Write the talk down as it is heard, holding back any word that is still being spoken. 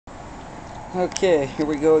Okay, here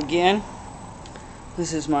we go again.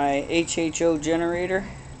 This is my HHO generator.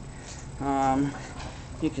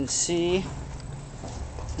 You can see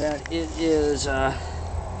that it is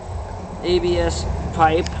ABS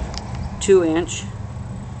pipe, 2-inch.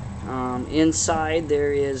 Inside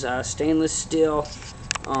there is stainless steel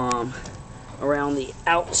around the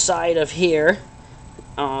outside of here,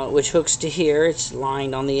 which hooks to here. It's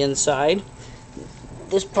lined on the inside.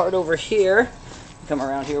 This part over here, come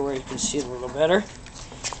around here where you can see it a little better,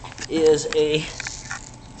 is a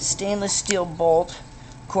stainless steel bolt,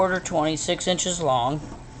 1/4 20, 6 inches long,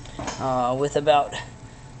 with about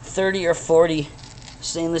 30 or 40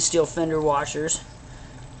 stainless steel fender washers,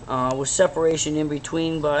 with separation in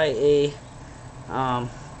between by a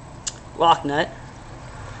lock nut.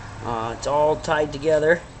 It's all tied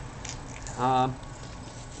together. The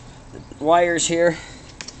wires here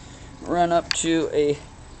run up to a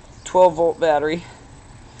 12-volt battery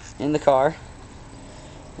in the car,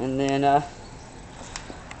 and then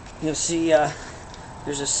you'll see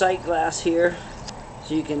there's a sight glass here,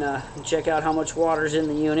 so you can check out how much water's in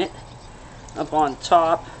the unit. Up on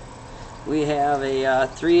top we have a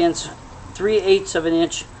 3/8 of an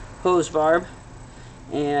inch hose barb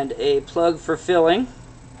and a plug for filling.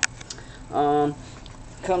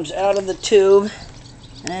 Comes out of the tube,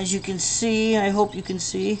 and as you can see, I hope you can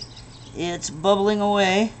see, it's bubbling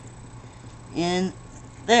away in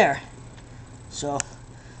there. So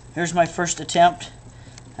here's my first attempt,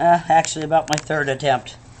 actually about my 3rd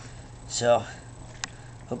attempt. So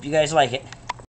hope you guys like it.